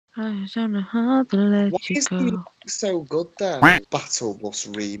I don't know how to let Why you is he go. so good though? Battle Bus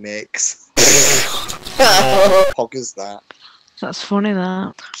remix. Poggers that. That's funny,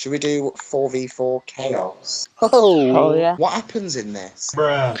 that. Should we do 4v4 chaos? Oh yeah. What happens in this?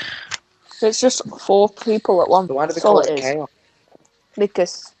 Bruh. It's just 4 people at once. So why do they That's all call it it is. chaos?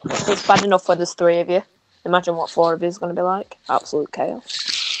 Because it's bad enough when there's 3 of you. Imagine what 4 of you is going to be like. Absolute chaos.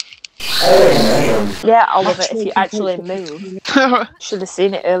 Yeah, I'll love it if you actually move. Should have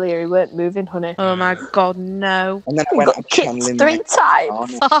seen it earlier. He weren't moving, honey. Oh my god, no. And then I You went got on kicked channeling 3 my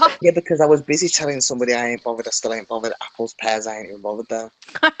times. Yeah, because I was busy telling somebody I ain't bothered, I still ain't bothered. Apples, pears, I ain't even bothered though.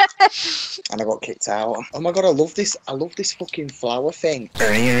 And I got kicked out. Oh my god, I love this fucking flower thing.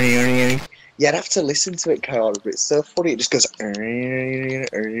 Yeah, I'd have to listen to it, Carl, but it's so funny, it just goes go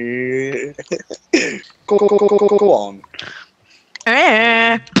on.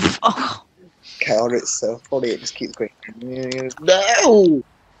 Oh. Carl, it's so funny, it just keeps going. No!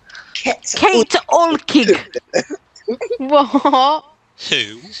 Kate Olkig. What?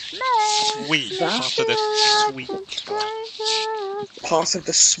 Who? Sweet. Part of the sweet tribe. Part of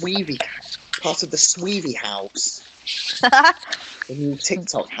the Sweevy house. The new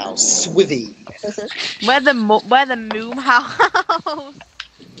TikTok house, Swivy. Where the Moom house?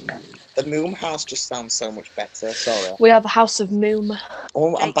 The Moom house just sounds so much better, sorry. We are the House of Moom.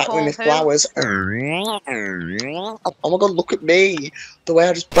 Oh, I'm Jake back with my Paul flowers. Oh my god, look at me! The way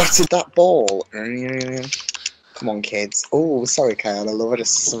I just battered that ball. Come on, kids. Oh, sorry, Kyle, I love it. I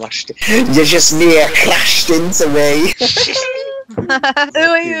smashed it. You just near crashed into me. Who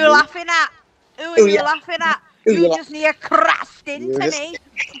are you laughing at? Who are you laughing at? Who You you just near crashed into You just me.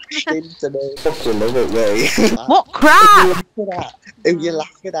 crashed into me. Fucking love it, mate. What crap? Who you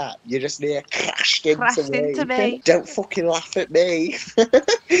laughing at? You just near crashed into me. Don't fucking laugh at me.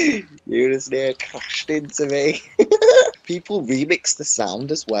 You just near crashed into me. People remix the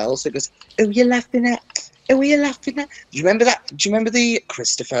sound as well, so it goes, who you laughing at? Who are you laughing at? Do you remember that? Do you remember the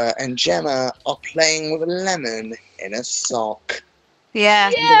Christopher and Gemma are playing with a lemon in a sock?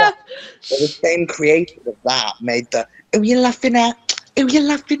 Yeah. Yeah. So the same creator of that made the who you laughing at? Who you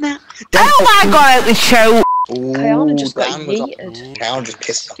laughing at? Oh my god, the show. Kayana just got Dan was on- yeeted. Kayana just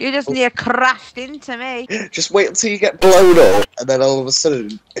pissed off. You just near crashed into me. Just wait until you get blown up, and then all of a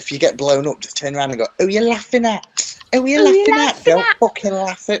sudden, if you get blown up, just turn around and go, who you laughing at? Who you laughing at? Don't fucking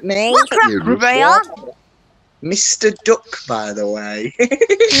laugh at me. What crap, Rebecca? Mr. Duck, by the way.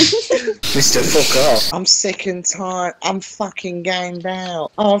 Mr. Fuck off. I'm sick and tired. I'm fucking gamed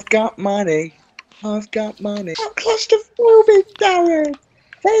out. I've got money. I've got money. I'm claustrophobic, Darren.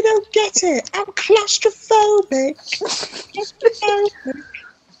 They don't get it. I'm claustrophobic.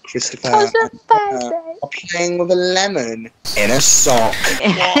 Christopher. I'm playing with a lemon in a sock.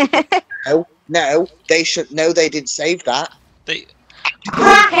 No, they should. No, they didn't save that. They. So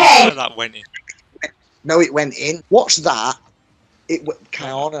that went in. No, it went in. Watch that. It went.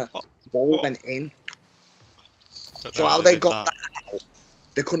 Kayana. Ball went in. So how they got that out?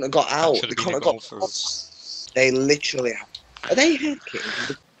 They couldn't have got out. They couldn't have got. They literally have. Are they head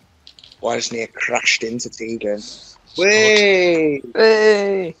kicking? Well, I just near crashed into Tegan. Wait.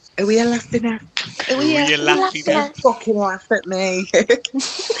 Hey. Are we laughing at? Who are you laughing at? Don't fucking laugh at me.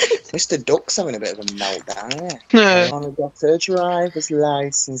 Mr. Duck's having a bit of a meltdown. Kayana got her driver's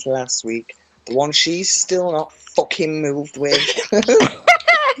license last week. The one she's still not fucking moved with.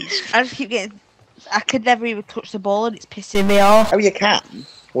 I just keep getting. I could never even touch the ball and it's pissing me off. Oh, you can.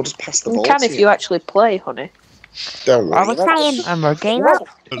 We'll just pass the You ball can to if you actually play, honey. Don't worry. I was trying. I'm a game up.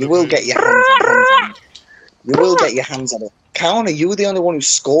 You will get your hands on it. You will get your hands on it. Kayana, you were the only one who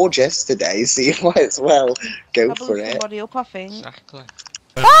scored yesterday, so you might as well go I for blew it. somebody up, I think. Exactly.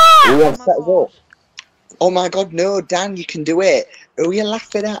 Who wants my that God. up? Oh my god, no, Dan, you can do it. Who are you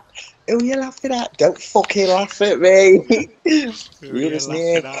laughing at? Who are you laughing at? Don't fucking laugh at me. You just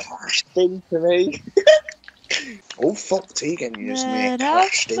near crashed into me. Oh fuck, Tegan, you just near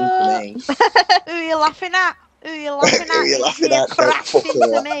crashed into me. Who are you laughing at? Who are you laughing at? Who are you laughing near at? Don't crashed fucking into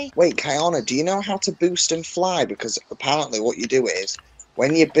laugh. me. Wait, Kayana, do you know how to boost and fly? Because apparently what you do is,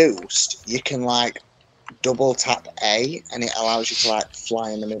 when you boost, you can like double tap A and it allows you to like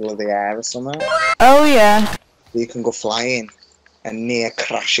fly in the middle of the air or something. Oh yeah. You can go flying and near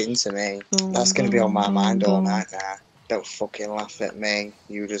crash into me. That's going to be on my mind all night now. Don't fucking laugh at me.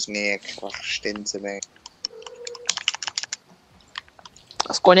 You just near crashed into me.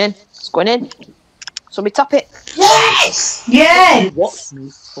 That's going in. It's going in. Somebody tap it. Yes! Yes! Watch me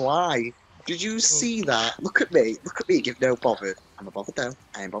fly. Did you see that? Look at me. Look at me. Give no bother. I'm a bothered though.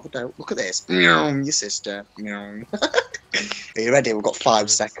 I ain't bothered though. Look at this. Your sister. Are you ready? We've got 5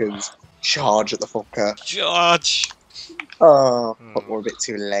 seconds. Charge at the fucker. George. Oh, but we're a bit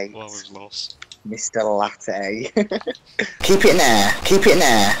too late. Well, we've lost. Mr. Latte. Keep it in there. Keep it in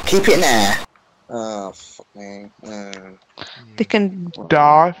there. Keep it in there. Oh, fuck me. They can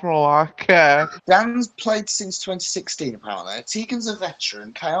Die for all I care. Dan's played since 2016, apparently. Tegan's a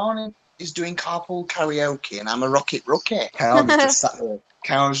veteran. Kayana is doing carpool karaoke, and I'm a rocket rookie. Kayana's just sat there.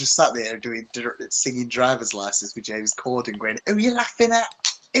 Kayana's just sat there doing singing driver's license with James Corden, going, "Who are you laughing at?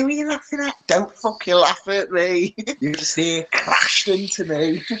 Who are you laughing at? Don't fucking laugh at me. You just hear crashed into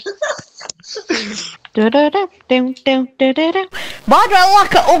me." Why do I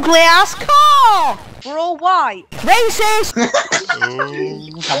like an ugly ass car? We're all white. Racist!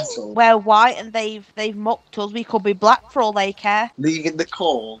 Cancel. We're white and they've mocked us. We could be black for all they care. Leaving the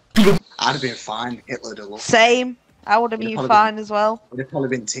call. I'd have been fine. Hitler would have loved me. Same. I would have been fine as well. Would have probably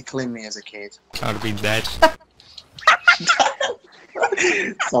been tickling me as a kid. I'd have been dead.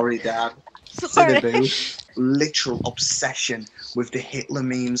 Sorry, Dad. Sorry. Literal obsession with the Hitler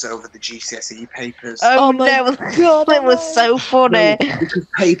memes over the GCSE papers. Oh my god, it was so funny. No, because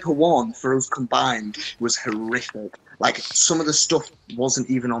paper one for us combined was horrific. Like, some of the stuff wasn't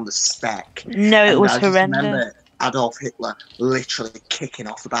even on the spec. No, it was I just horrendous. remember Adolf Hitler literally kicking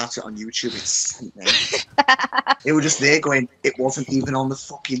off about it on YouTube. It sent me. It was just there going, it wasn't even on the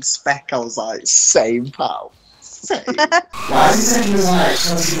fucking spec. I was like, same, pal. Same. Why is it like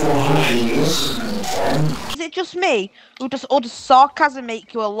 2400 years? Is it just me? Or does sarcasm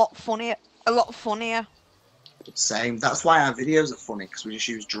make you a lot funnier? Same. That's why our videos are funny, because we just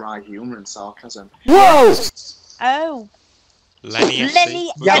use dry humour and sarcasm. Whoa! Oh. Lenny.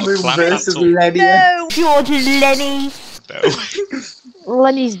 Lenny. Yamu versus Lenny. No! George Lenny. No.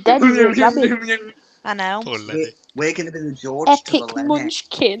 Lenny's dead, he's a rabbit. I know. Poor Lenny. We're going to be the George to Epic the Lenny.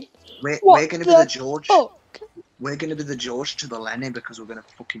 munchkin. We're What going to be the George. fuck? We're going to be the George to the Lenny, because we're going to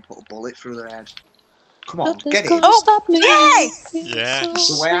fucking put a bullet through their head. Come on, get it. Oh, Stop me. yes! Yeah.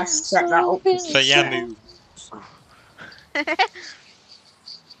 The way I set that up is So Yamu.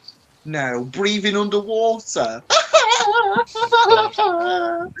 no, breathing underwater. Back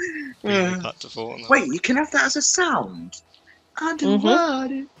to Fortnite. Wait, you can have that as a sound?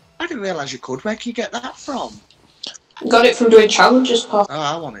 Underwater. I didn't realise you could. Where can you get that from? Got it from doing challenges, Pop. Oh,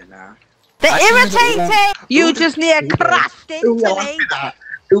 I want it now. They're irritating! You Ooh, just near crashed Who into are you me. laughing at?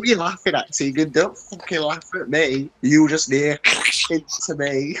 Who are you laughing at, Tegan? Don't fucking laugh at me. You just near crashed into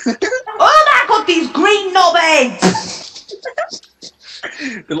me. Oh my god, these green knobheads!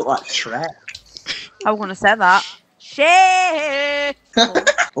 They look like Shrek. I was gonna say that. Shit!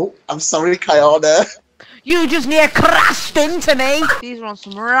 Oh, I'm sorry, Kayana. You just near crashed into me! These are on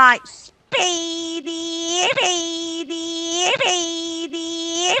some right speedy.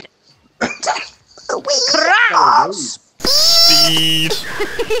 Crash! Speed.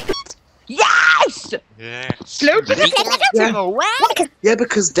 Yes! Yes. Slow to Yeah,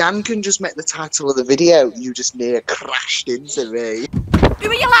 because Dan can just make the title of the video. You just near crashed into me. Who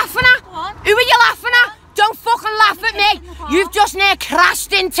are you laughing at? Who are you laughing at? Don't fucking laugh at me! You've just near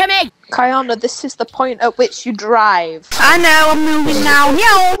crashed into me! Kayana, this is the point at which you drive. I know, I'm moving now.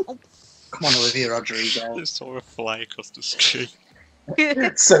 Yo! Come on, Olivia Rodrigo. Just saw her fly across the street.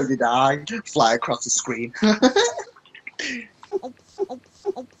 So did I. Fly across the screen.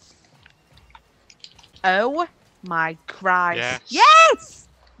 Oh my Christ. Yes. Yes!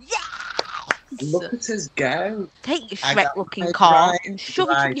 Yes! Look at us go. Take your I got Shrek-looking my car drive, and shove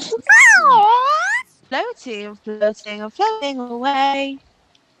it drive. in your... Floating and floating and floating away.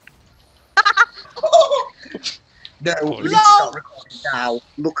 No, we need to No. start recording now.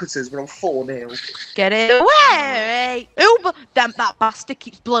 Look at us, we're on 4-0. Get it away! Oh, but damn, that bastard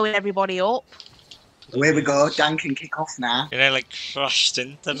keeps blowing everybody up. Here we go, Dan can kick off now. You know, like crashed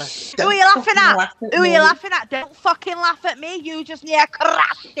into me. Who are you laughing at? Who are you laughing at? Don't fucking laugh at me. You just near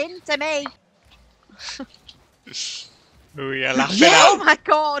crashed into me. Who are you laughing Oh at? my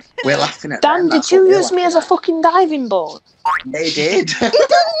god. We're laughing at Dan, them, did that's you what we're use me as a laughing fucking diving board? at. They did. He didn't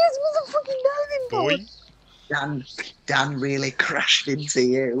use me as a fucking diving board. Boy. Dan really crashed into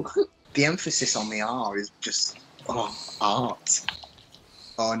you. The emphasis on the R is just, art.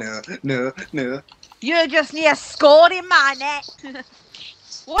 Oh no. You're just near scored in my net.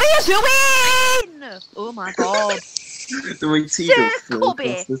 What are you doing? Oh my god. The way Tegan So flew cubby.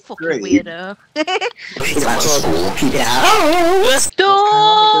 across the Fucking screen. weirdo.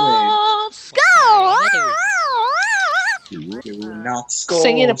 Stop! Score! Do not score.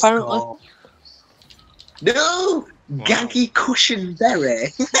 Singing, apparently. Score. No! Wow. Gaggy cushion berry.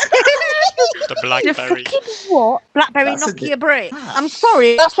 The You blackberry. fucking what? Blackberry That's a Nokia bit- brick. Ah. I'm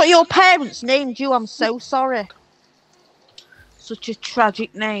sorry. That's what your parents named you. I'm so sorry. Such a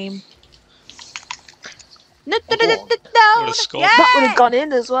tragic name. No. Would've scored. Yeah. That would have gone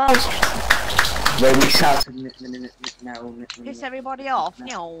in as well. Where we shouted no. Piss everybody off.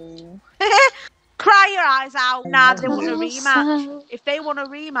 No. Cry your eyes out. Nah, they want a rematch. If they want a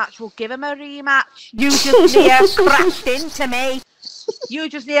rematch, we'll give them a rematch. You just near crashed into me. You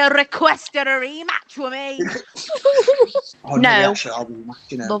just near requested a rematch with me. Oh, No. actually, I'll be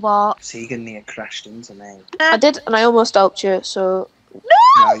matching The it. what? Segan near crashed into me. I did, and I almost helped you, so...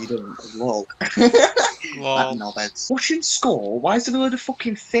 No, you didn't. Lol. Lol. Knobheads. Watching score? Why is there a load of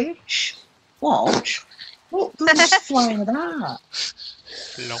fucking fish? Watch. Look, they're just flying about.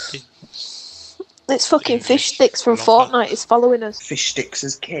 Floppy. It's fucking English fish sticks from flopper. Fortnite. It's following us. Fish sticks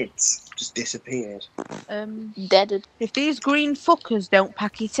as kids just disappeared. Deaded. If these green fuckers don't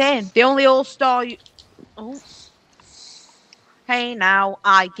pack it in, the only all-star Oh. Hey now,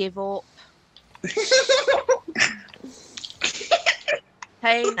 I give up.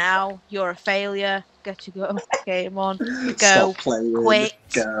 Hey now, you're a failure. Get to go. Game on. Go. Stop playing. Quit.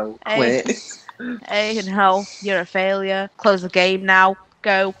 Go. Hey. Quit. Hey no, you're a failure. Close the game now.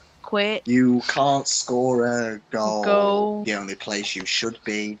 Go. Quit. You can't score a goal. Go. The only place you should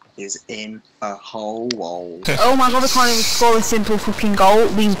be is in a hole. Oh my god, I can't even score a simple fucking goal.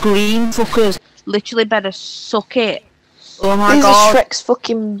 These green fuckers literally better suck it. Oh my These god. are Shrek's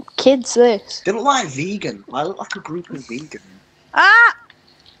fucking kids, this. They look like vegan. I look like a group of vegans. Ah!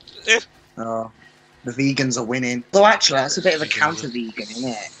 Oh, the vegans are winning. Though actually, that's a bit of a counter-vegan, isn't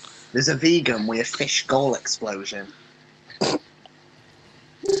it? There's a vegan with a fish goal explosion.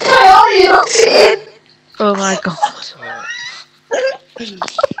 Oh my god.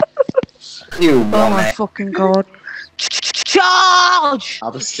 You Oh want my it. fucking god. Charge!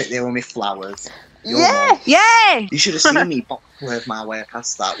 I'll just sit there with my flowers. Your Yeah! mum. Yay! You should have seen me work my way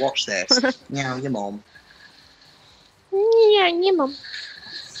past that. Watch this. Meow, your mum. Yeah, your mum.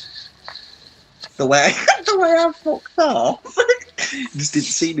 The way I fucked off. Just didn't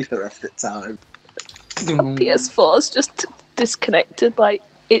see me for the rest of the time. PS4's just disconnected, like,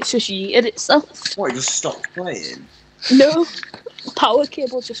 it's just yeeted itself. What, it just stopped playing? No. Power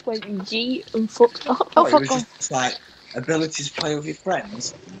cable just went yeet and fucked off. Oh, What, it fuck was off. just like, ability to play with your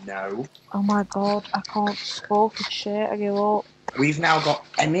friends? No. Oh my god, I can't score for shit, I give up. We've now got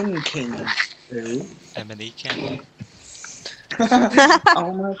Emin King. Who? Emanike.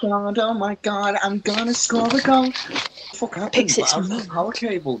 Oh my god, I'm gonna score a goal. Fuck happened? Pixit's How did the mum. power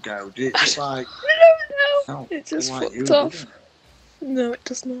cable go? Did it just like... No, Oh, it just like you, fucked off. didn't it? No, it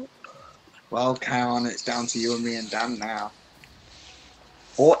does not. Well, Karen, it's down to you and me and Dan now.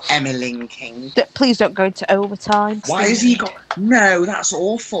 Or Emmeline King. Please don't go into overtime. Why has he got... No, that's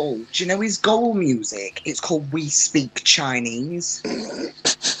awful. Do you know his goal music? It's called We Speak Chinese.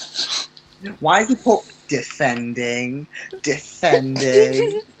 Why has he put defending?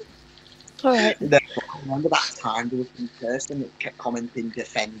 Alright. No, I remember that time there was one person that kept commenting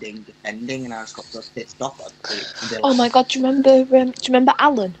defending, and I just got so pissed off. Oh my god, do you remember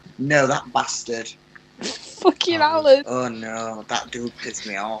Alan? No, that bastard. Fucking Alan. Oh no, that dude pissed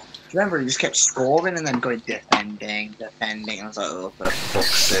me off. Do you remember he just kept scoring and then going defending? I was like, oh, for fuck's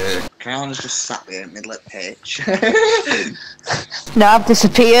sake. Kayan's just sat there in the middle of the pitch. No, I've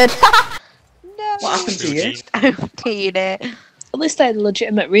disappeared. No. What happened to you? I've seen it. At least I had a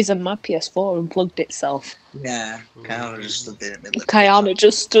legitimate reason my PS4 unplugged itself. Yeah, Kayana just stood there in the middle of the Kayana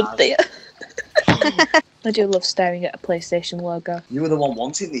just stood there. I do love staring at a PlayStation logo. You were the one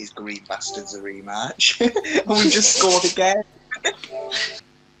wanting these green bastards a rematch. And we just scored again.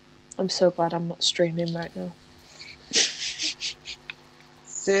 I'm so glad I'm not streaming right now.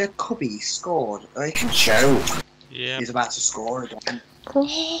 Sir Cubby scored. Oh, you can joke. Yeah. He's about to score again.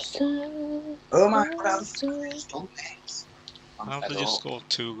 Closer, Oh my god, how have you done this? I'm How fed did you up. score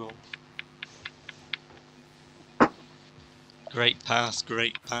 2 goals? Great pass,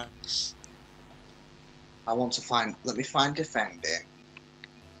 great pass. I want to find. Let me find defending.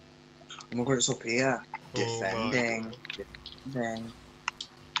 Oh my god, it's up here. Defending. Defending.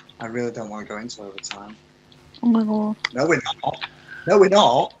 I really don't want to go into overtime. Oh my god. No, we're not. No, we're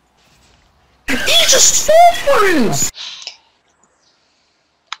not. He just falls!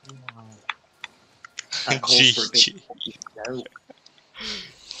 That calls for a big fucking joke.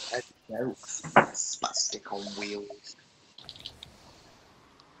 A joke. Spastic on wheels.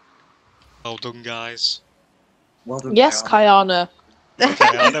 Well done, guys. Well done, Yes, Kayana. Kayana.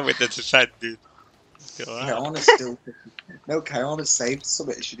 Kayana with the defending. Kayana's still. No, Kayana saved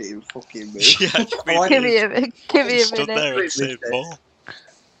something she didn't even fucking move. Yeah, I like Give it. me a stood minute. there and saved ball.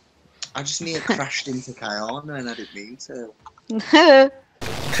 I just near crashed into Kayana and I didn't mean to.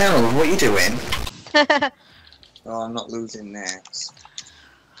 Kayana, what are you doing? Oh, I'm not losing this.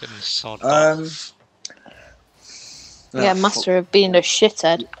 Getting sod off. Yeah, master of being a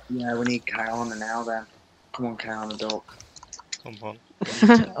shithead. Yeah, we need Kiana now then. Come on, Kiana, duck. Come on.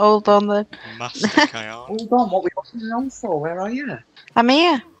 Hold on then. Master Kyan. Hold on, what are we holding on for? Where are you? I'm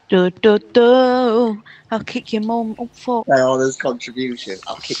here. Do. I'll kick your mum up for. Kiana's contribution.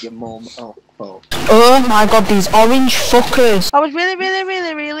 I'll kick your mum up for. Oh my god, these orange fuckers. I was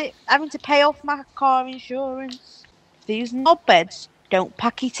really having to pay off my car insurance. These knobheads don't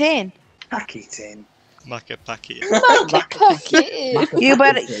pack it in. Pack it in. Macca pack it. Pack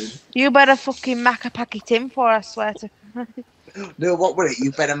it. You better fucking macca pack it in for, I swear to. No, what would it?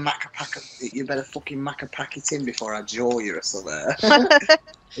 You better fucking macca pack it in before I jaw you or something.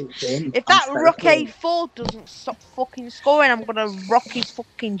 If that Rock A4 doesn't stop fucking scoring, I'm gonna rock his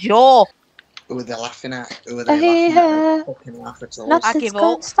fucking jaw. Who are they laughing at? Who are they laughing at? Don't fucking laugh at all. I give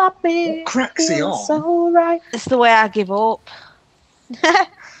up. Stop me. What cracks he on? So right. It's the way I give up.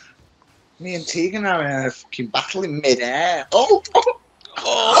 Me and Tegan are in a fucking battle in mid-air. Oh!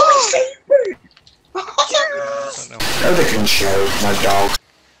 They can show my dog.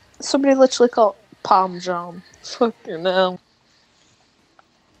 Somebody literally caught Parmesan. Fucking hell.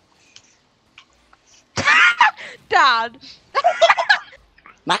 Dad.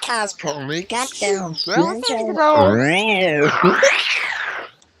 My car's pulling me goddamn.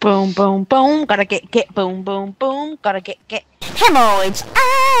 Boom, boom, boom. Gotta get. Boom, boom, boom. Gotta get. Hemorrhoids.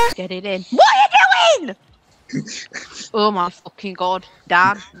 Get it in. What are you doing? Oh my fucking god.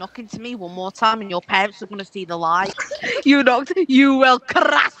 Dad, knock into me one more time and your parents are gonna see the light. You knocked. You will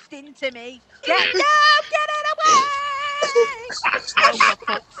crashed into me. Get it away!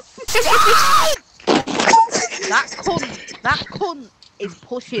 That cunt is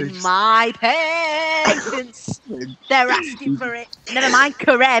pushing my patience. They're asking for it. Never mind,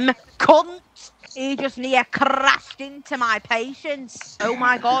 Karem. Cunt. He just near crashed into my patience. Oh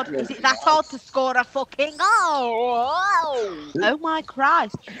my god, is it that hard to score a fucking goal? Oh my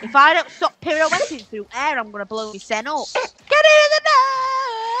Christ. If I don't stop pirouetting through air, I'm gonna blow my sen up. Get in the net!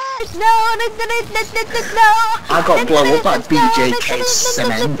 No. I got blown up like BJK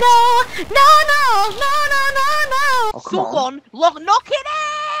cement. No. Oh, come on. Someone, knock it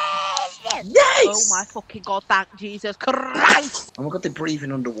in! Yes! Oh my fucking god, thank Jesus Christ! Oh my god, they're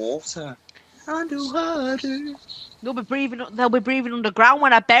breathing underwater. Underwater. They'll be breathing underground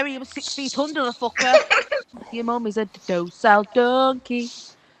when I bury him 6 feet under the fucker. Your mum is a docile donkey.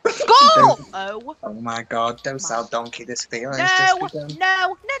 Go! Oh. Oh my god, docile donkey, this feeling's No! just begun.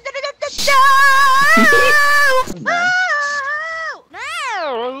 No!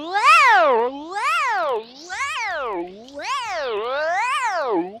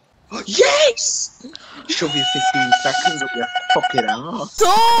 Yes! Shove your 15 seconds up your fucking arse.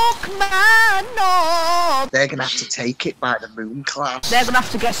 Suck my knob! They're gonna have to take it by the moon class. They're gonna have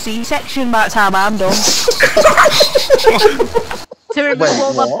to get C-section by the time I'm done. To remove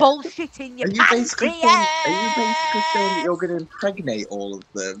all the bullshit in your pancreas. Are you basically saying that you're gonna impregnate all of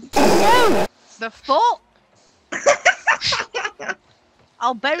them? No! The fuck?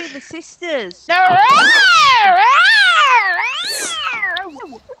 I'll bury the sisters. Come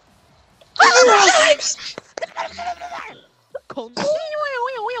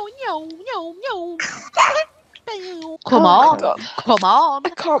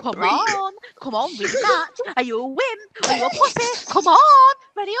on, rematch. Are you a wimp? Are you a pussy? Come on,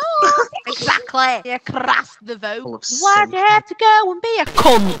 ready up. Exactly. You crashed the vote. Why do you have to go and be a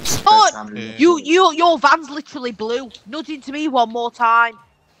cunt? Oh, your van's literally blue. Nudge into me one more time.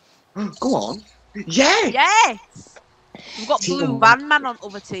 Go on. Yes! Yes! We've got blue van man on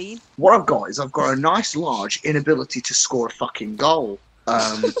other team. What I've got is I've got a nice large inability to score a fucking goal.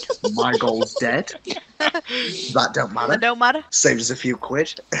 My goal's dead. That don't matter. That don't matter. Saves us a few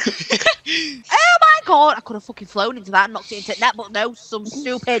quid. Oh my god! I could have fucking flown into that and knocked it into net, but no, some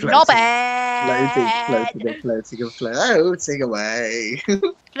stupid knobhead. Floating away.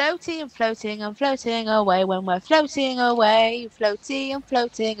 Floating and floating and floating away when we're floating away. Floating and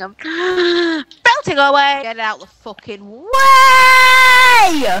floating and floating away. Get out the fucking way!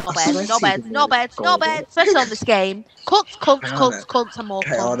 Knobheads. Especially on this game. Cunts and more cunts.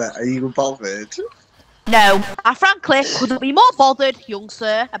 Kiana, are you bothered? No. I frankly couldn't be more bothered, young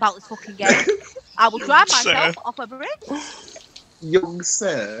sir, about this fucking game. I will drive myself off a bridge. Young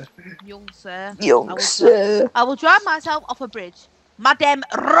sir. Young sir. I will drive myself off a bridge. Madame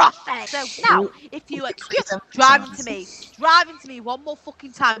Rosset. So now, if you excuse driving to me one more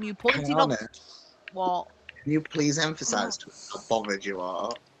fucking time, you pointed on. What? Can you please emphasise to us how bothered you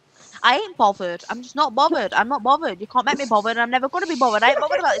are? I ain't bothered. I'm just not bothered. I'm not bothered. You can't make me bothered. I'm never gonna be bothered. I ain't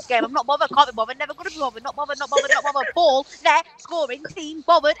bothered about this game. I'm not bothered. Can't be bothered. Never gonna be bothered. Not bothered. Not bothered. Not bothered. Ball. Net. Scoring. Team.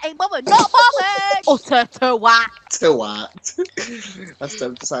 Bothered. Ain't bothered. Not bothered. Utter twat. Twat. That's to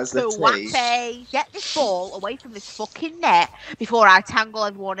emphasise the T. Twatty. Get this ball away from this fucking net before I tangle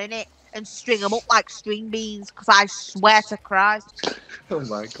everyone in it and string them up like string beans. Because I swear to Christ. Oh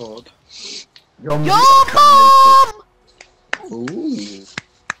my god. Your mum! Ooh.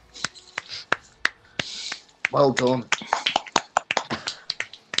 Well done.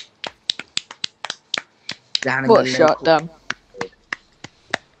 What shot, Dan?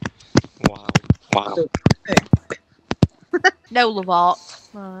 Wow. Wow. No love art.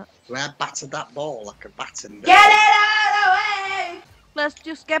 Right. I battered that ball like a baton. Get it out of the way! Let's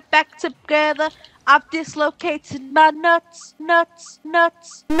just get back together. I've dislocated my nuts.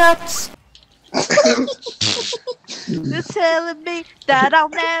 They're telling me that I'll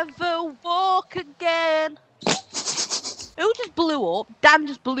never walk again. Who just blew up? Dan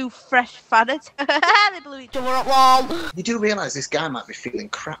just blew fresh fannet. They blew each other up wall. You do realise this guy might be feeling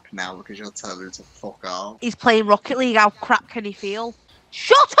crap now because you're telling him to fuck off. He's playing Rocket League. How crap can he feel?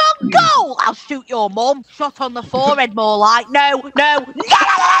 Shot on goal! I'll shoot your mum. Shot on the forehead, more like. No.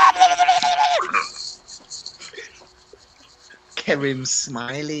 Kerim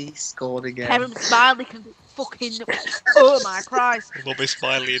Smiley scored again. Kerim Smiley can fucking. Oh my Christ. We'll be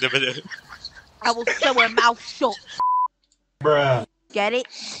Smiley in a minute. I will sew her mouth shut. Bruh. Get it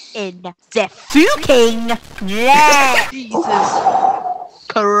in the fucking net. Jesus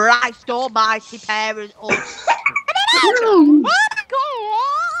Christ Almighty, parent.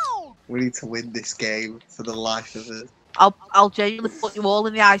 We need to win this game for the life of it. I'll genuinely put you all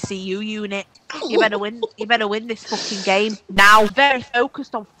in the ICU unit. You better win. You better win this fucking game now. Very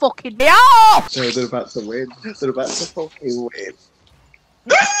focused on fucking me off. No, they're about to win. They're about to fucking win.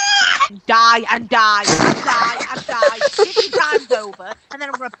 Die and die and die and die 50 times over, and then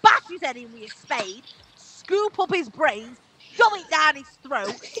I'm gonna bash his head in with a spade, scoop up his brains, shove it down his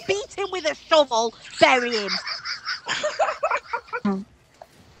throat, beat him with a shovel, bury him.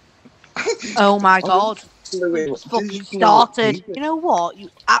 Oh my god. It's fucking started. You know what? You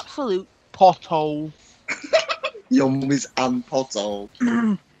absolute Pothole. Your mum is Anne Pothole.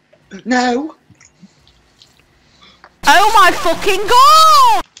 No. Oh my fucking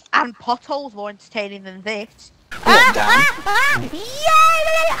god! And potholes more entertaining than this.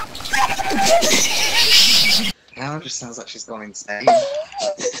 Now it just sounds like she's gone insane.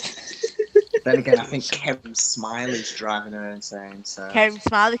 Then again, I think Kerim Smiley's driving her insane, so... Kerim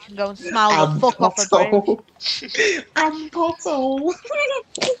Smiley can go and smile the fuck off a bridge. Anne Pothole!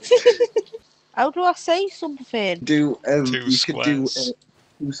 How do I say something? Do, Two you could do squares.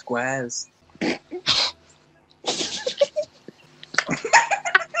 2 squares.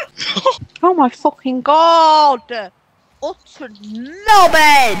 Oh my fucking god! Utter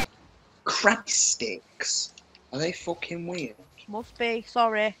knobhead! Crab sticks. Are they fucking weird? Must be,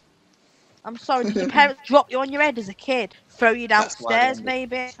 sorry. I'm sorry, did your parents drop you on your head as a kid? Throw you That's why downstairs, they-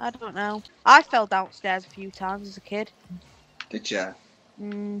 maybe? I don't know. I fell downstairs a few times as a kid. Did you?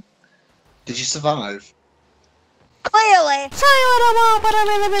 Mm. Did you survive? Clearly! Tell you what I want, but I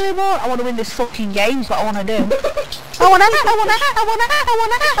really want. I want to win this fucking game, is what I want to do. I want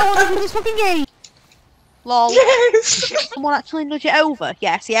to win this fucking game. Lol. Yes! Someone actually nudge it over.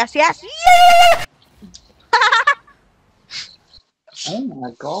 Yes. Yeah! Oh my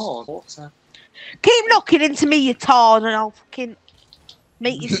god. What's that? Keep knocking into me, you tard, and I'll fucking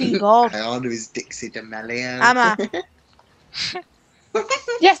make you see God. I wonder is Dixie D'Amelio. Am I?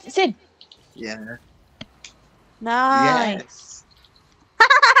 Yes, it's in. Yeah. Nice. Yes.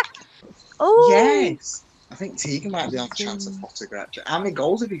 Oh. Yes. I think Tegan might be on chance of photograph. How many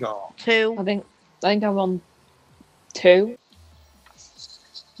goals have you got? 2. I think I'm on 2.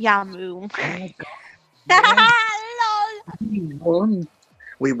 Yamu. Oh my god. We won.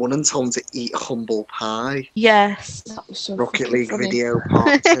 We won and told him to eat humble pie. Yes. That was so Rocket fucking League funny. video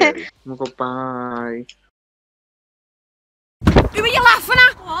part 2. Oh, goodbye. Who are you laughing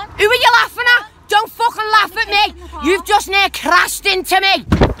at? Who are you laughing at? Don't fucking laugh at me. You've just near crashed into me.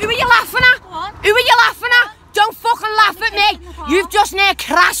 Who are you laughing at? Who are you laughing at? Don't fucking laugh at me. You've just near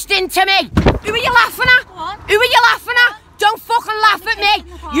crashed into me. Who are you laughing at? Who are you laughing at? Don't fucking laugh at me.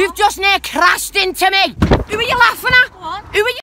 You've just near crashed into me. Who are you laughing at? Who are you?